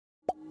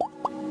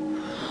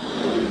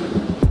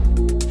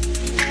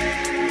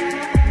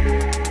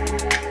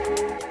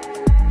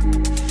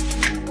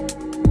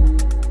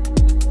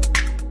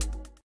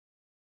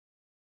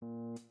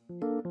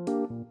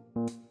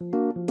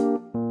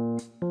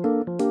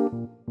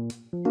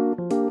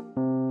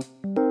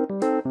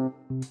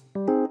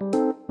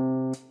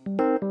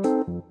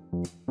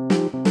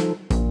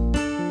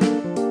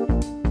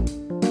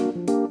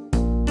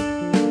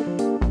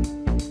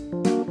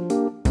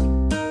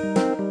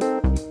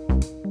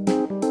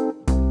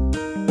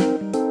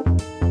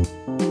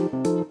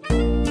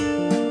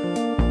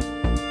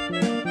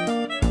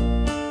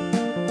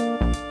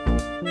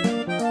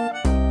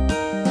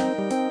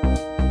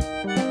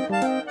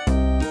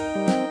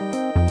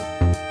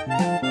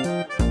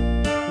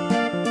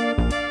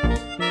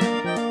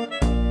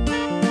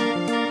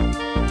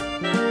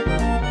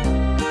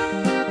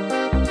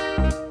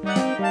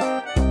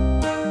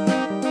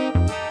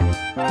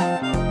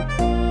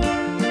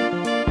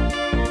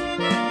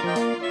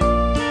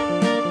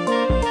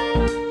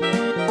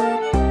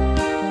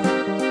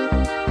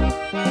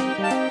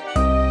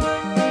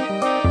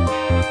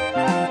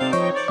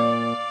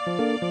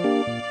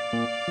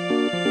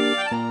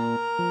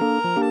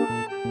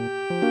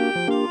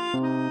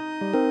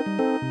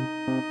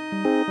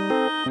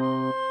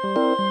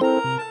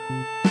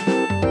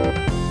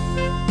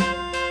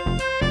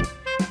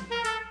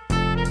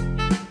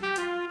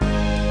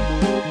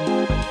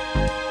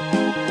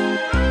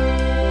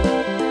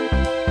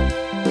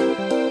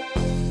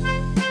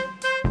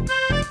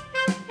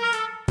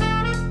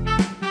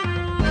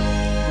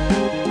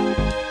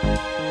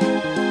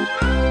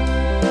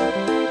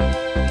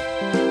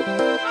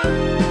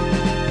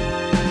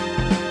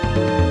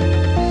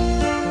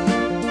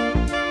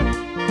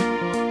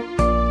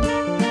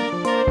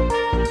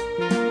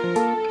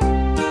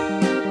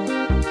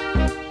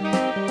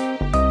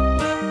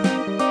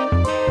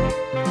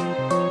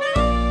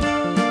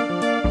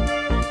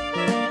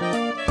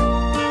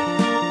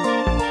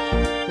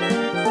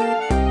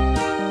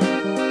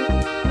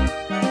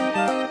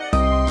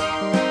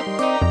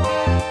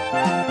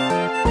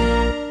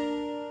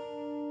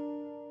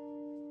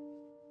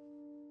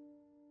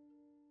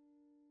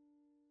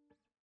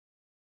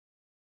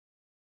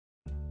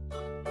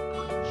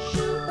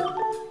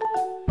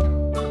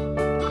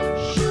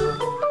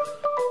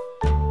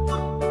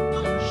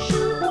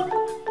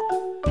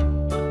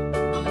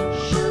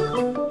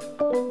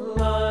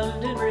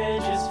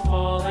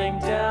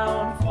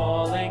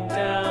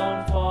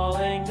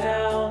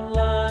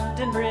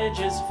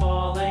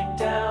falling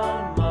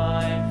down,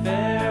 my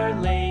fair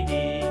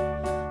lady.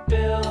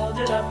 Build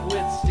it up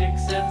with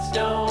sticks and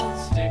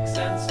stones, sticks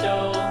and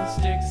stones,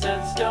 sticks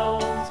and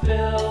stones.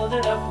 Build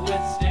it up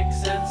with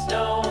sticks and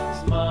stones,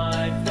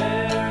 my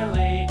fair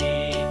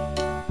lady.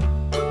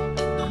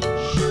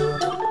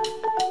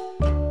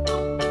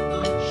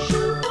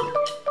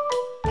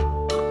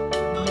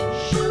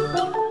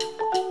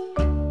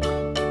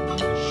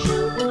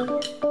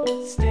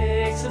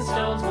 Sticks and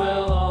stones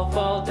will all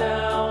fall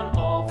down,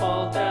 all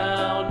fall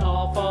down,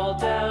 all fall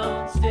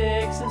down.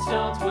 Sticks and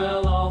stones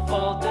will all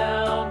fall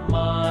down,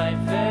 my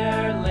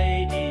fair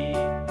lady.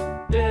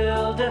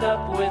 Build it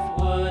up with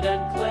wood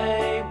and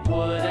clay,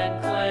 wood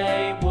and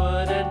clay,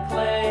 wood and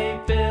clay.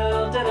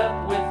 Build it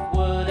up with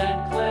wood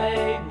and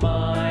clay,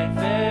 my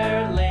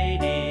fair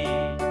lady.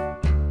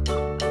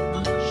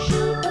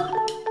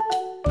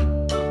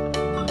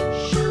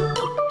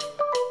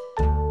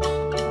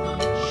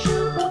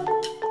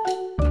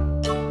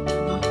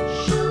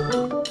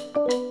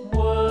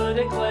 Wood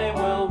and clay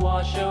will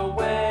wash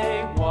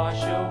away,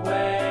 wash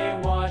away,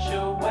 wash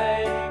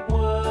away.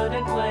 Wood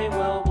and clay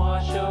will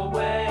wash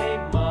away,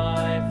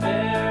 my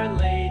fair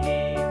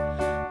lady.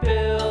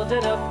 Build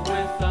it up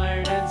with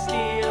iron and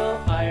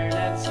steel, iron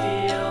and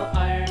steel,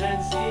 iron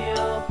and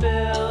steel.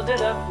 Build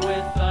it up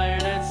with iron